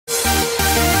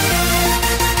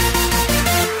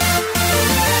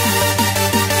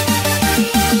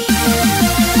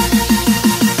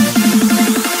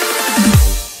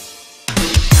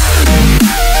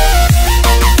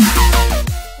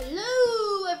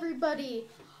everybody.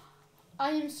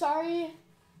 I am sorry.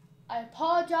 I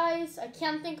apologize. I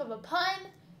can't think of a pun.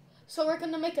 So we're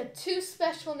going to make a too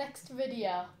special next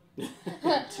video. 2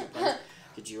 puns.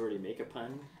 Did you already make a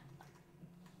pun?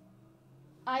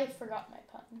 I forgot my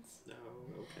puns.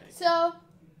 Oh, okay. So,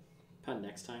 pun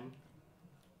next time?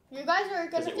 You guys are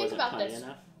going to think about this.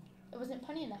 Enough? It wasn't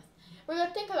punny enough. We're going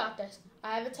to think about this.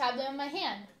 I have a tablet in my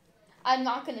hand. I'm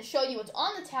not going to show you what's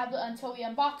on the tablet until we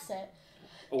unbox it.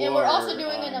 And we're also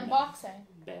doing an unboxing.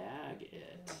 Bag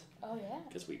it. Oh, yeah.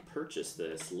 Because we purchased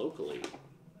this locally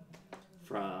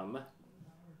from a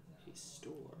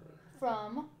store.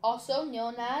 From, also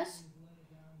known as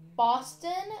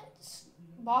Bawston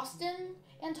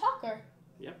Tucker.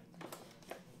 Yep.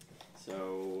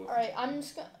 So. Alright, I'm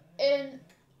just going to.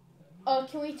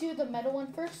 Can we do the metal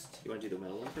one first? You want to do the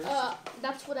metal one first?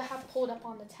 That's what I have pulled up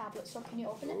on the tablet. So can you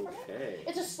open it for me? Okay.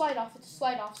 It's a slide off. It's a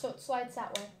slide off, so it slides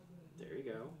that way. There you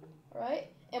go. Alright,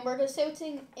 and we're going to say what's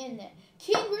in it.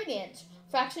 Key ingredients: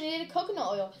 fractionated coconut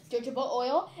oil, jojoba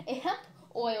oil, and hemp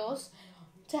oils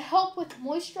to help with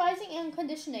moisturizing and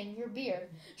conditioning your beard.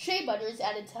 Shea butter is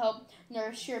added to help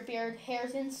nourish your beard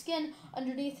hairs and skin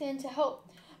underneath and to help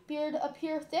beard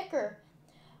appear thicker.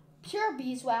 Pure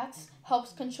beeswax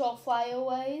helps control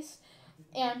flyaways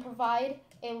and provide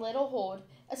a little hold.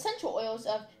 Essential oils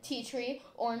of tea tree,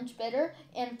 orange bitter,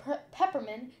 and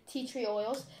peppermint tea tree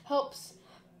oils helps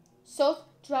soothe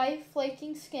dry,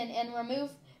 flaking skin and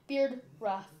remove beard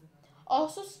rough.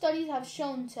 Also, studies have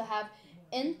shown to have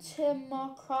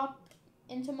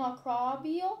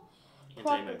antimicrobial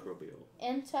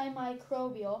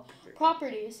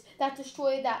properties that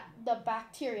destroy the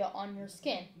bacteria on your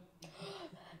skin.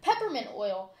 Peppermint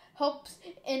oil helps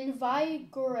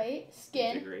invigorate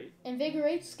skin,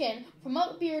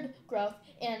 promote beard growth,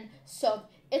 and soothe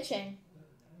itching.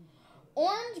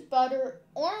 Orange bitter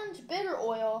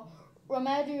oil,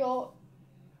 remedial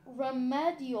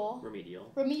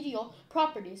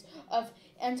properties of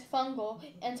antifungal,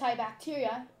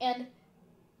 antibacterial, and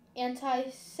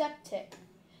antiseptic.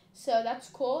 So that's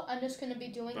cool. I'm just going to be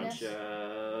doing this.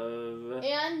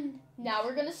 And now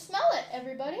we're going to smell it,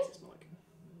 everybody. What's it smell like?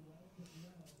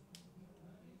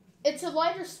 It's a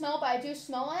lighter smell, but I do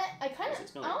smell it. I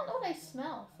don't know what I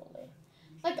smell fully.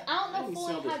 Like, I don't know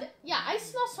fully how to... Yeah, I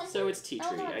smell something. So it's tea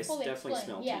tree. I definitely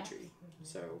smell tea tree.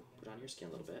 So put it on your skin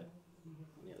a little bit.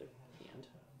 On the other hand.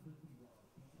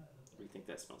 What do you think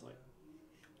that smells like?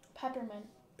 Peppermint.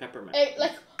 Peppermint.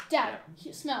 Dad,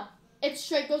 smell. It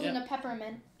straight goes into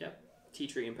peppermint. Yep. Tea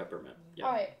tree and peppermint. Yep.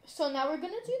 Alright, so now we're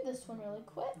going to do this one really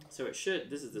quick. So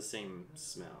this is the same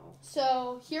smell.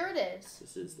 So here it is.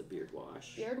 This is the beard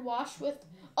wash. Beard wash with...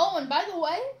 Oh, and by the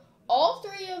way, all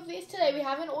 3 of these today, we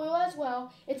have an oil as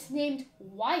well. It's named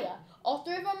Wahya. All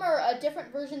 3 of them are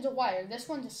different versions of Wahya. This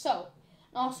one's a soap.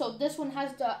 And also, this one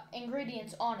has the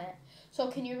ingredients on it. So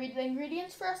can you read the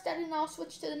ingredients for us, Dad, and I'll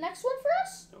switch to the next one for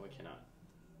us? No, I cannot.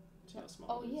 See how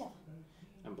small it is? Yeah.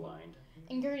 I'm blind.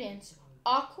 Ingredients: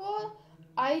 aqua,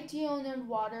 iodine, and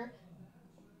water.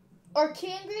 Or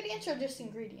key ingredients or just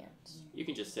ingredients? You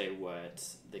can just say what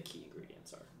the key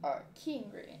ingredients are. Or key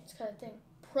ingredients, because I think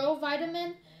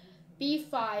provitamin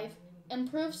B5,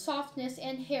 improves softness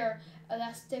and hair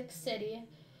elasticity,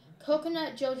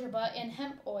 coconut, jojoba, and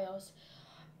hemp oils.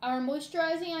 Our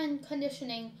moisturizing and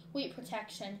conditioning wheat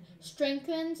protection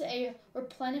strengthens a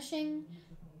replenish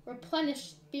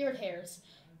beard hairs.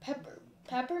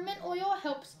 Peppermint oil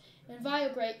helps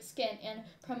invigorate skin and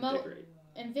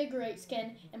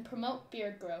promote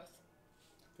beard growth.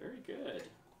 Very good.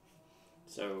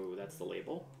 So that's the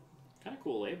label. Kind of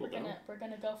cool label, We're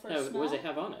gonna go for a smell. What does it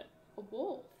have on it? A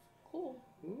wolf. Cool.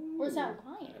 Ooh, Where's that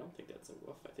lion? I don't think that's a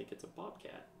wolf. I think it's a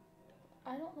bobcat.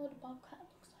 I don't know what a bobcat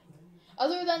looks like.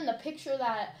 Other than the picture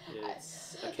that...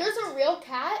 there's a real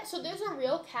cat. So there's a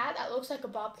real cat that looks like a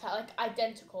bobcat, like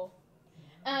identical.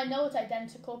 And I know it's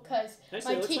identical because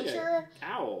my teacher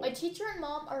and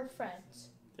mom are friends.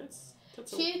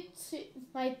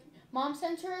 My mom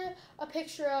sent her a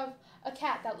picture of a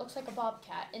cat that looks like a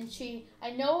bobcat, and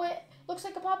I know it looks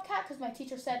like a bobcat because my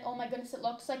teacher said, "Oh my goodness, it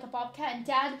looks like a bobcat." And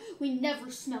Dad, we never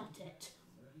smelt it.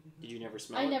 Did you never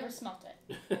smell it? I never smelt it.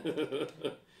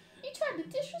 You tried to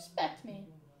disrespect me.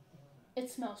 It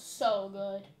smells so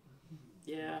good.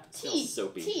 Yeah, it smells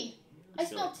soapy. Tea. I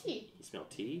smell tea. You smell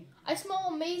tea? I smell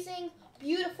amazing,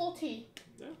 beautiful tea.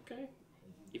 Okay.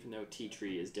 Even though tea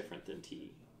tree is different than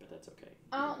tea, but that's okay.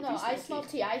 I don't know. I smell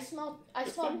tea. I smell.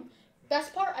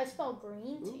 Best part, I smell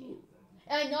green tea. Ooh.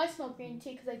 And I know I smell green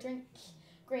tea because I drank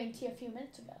green tea a few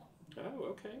minutes ago. Oh,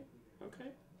 okay.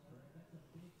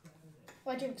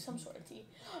 Well, I drink some sort of tea.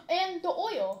 And the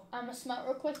oil. I'm going to smell it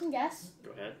real quick and guess.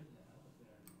 Go ahead.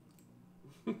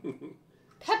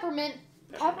 Peppermint.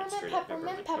 Peppermint. straight up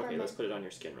Peppermint. Okay, let's put it on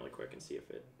your skin really quick and see if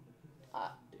it.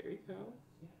 There you go.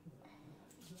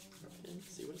 Rub it in,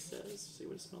 see what it says. See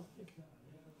what it smells like.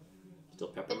 Still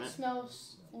peppermint. It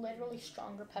smells literally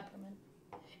stronger peppermint.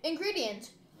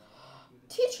 Ingredients: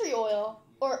 tea tree oil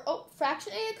or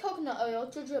fractionated coconut oil,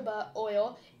 jojoba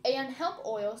oil, and hemp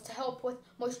oils to help with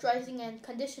moisturizing and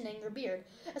conditioning your beard.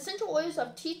 Essential oils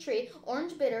of tea tree,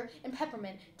 orange bitter, and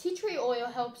peppermint. Tea tree oil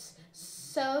helps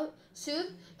soothe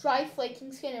dry,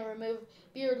 flaking skin and remove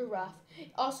beard ruff.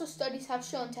 Also, studies have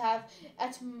shown to have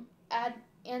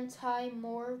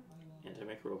antimicrobial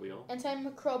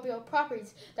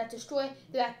properties that destroy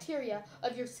the bacteria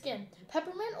of your skin.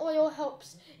 Peppermint oil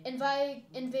helps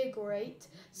invigorate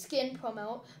skin,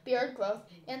 promote beard growth,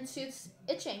 and soothes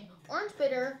itching. Orange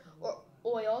bitter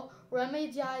oil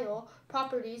remedial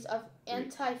properties of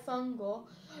antifungal,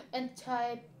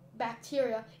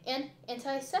 antibacterial, and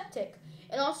antiseptic.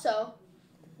 And also,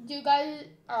 alright,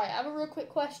 I have a real quick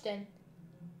question.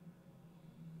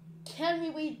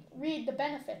 Can we read the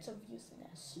benefits of using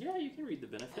this? Yeah, you can read the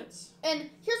benefits. And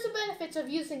here's the benefits of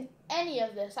using any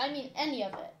of this. I mean any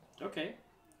of it. Okay.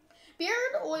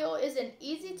 Beard oil is an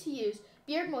easy-to-use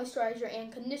beard moisturizer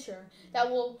and conditioner that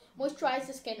will moisturize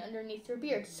the skin underneath your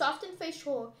beard, soften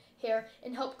facial hair,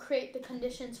 and help create the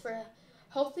conditions for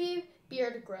healthy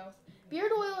beard growth.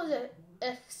 Beard oil is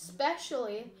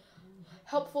especially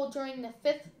helpful during the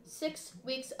 6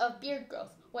 weeks of beard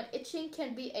growth, when itching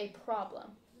can be a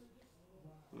problem.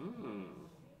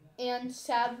 And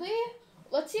sadly,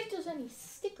 let's see if there's any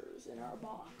stickers in our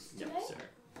box today. Yes, sir.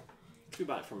 We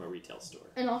bought it from a retail store.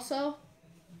 And also,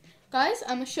 guys,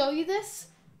 I'm going to show you this.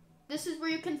 This is where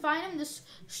you can find them. Just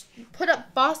put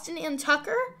up Bawston and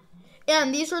Tucker.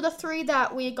 And these are the 3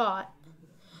 that we got.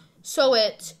 So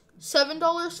it's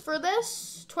 $7 for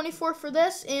this, $24 for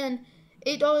this, and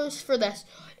 $8 for this.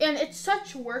 And it's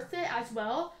such worth it as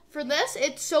well. For this,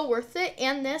 it's so worth it.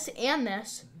 And this, and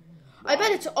this. Wow. I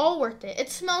bet it's all worth it. It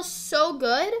smells so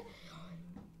good.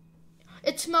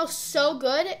 It smells so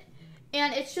good.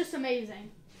 And it's just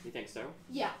amazing. You think so?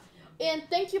 Yeah. And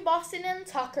thank you, Bawston and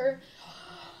Tucker.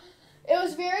 It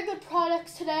was very good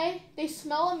products today. They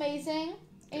smell amazing.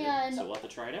 Good. And so we'll have to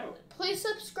try it out. Please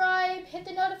subscribe. Hit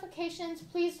the notifications.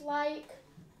 Please like.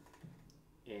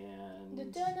 And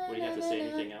what do you have to say?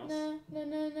 Anything else?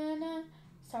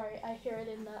 Sorry, I hear it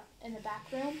in the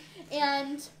back room.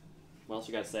 And what else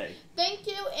you got to say? Thank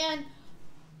you, and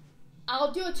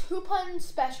I'll do a 2-pun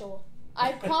special.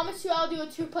 I promise you I'll do a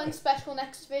 2-pun special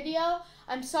next video.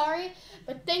 I'm sorry,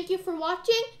 but thank you for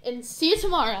watching, and see you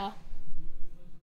tomorrow.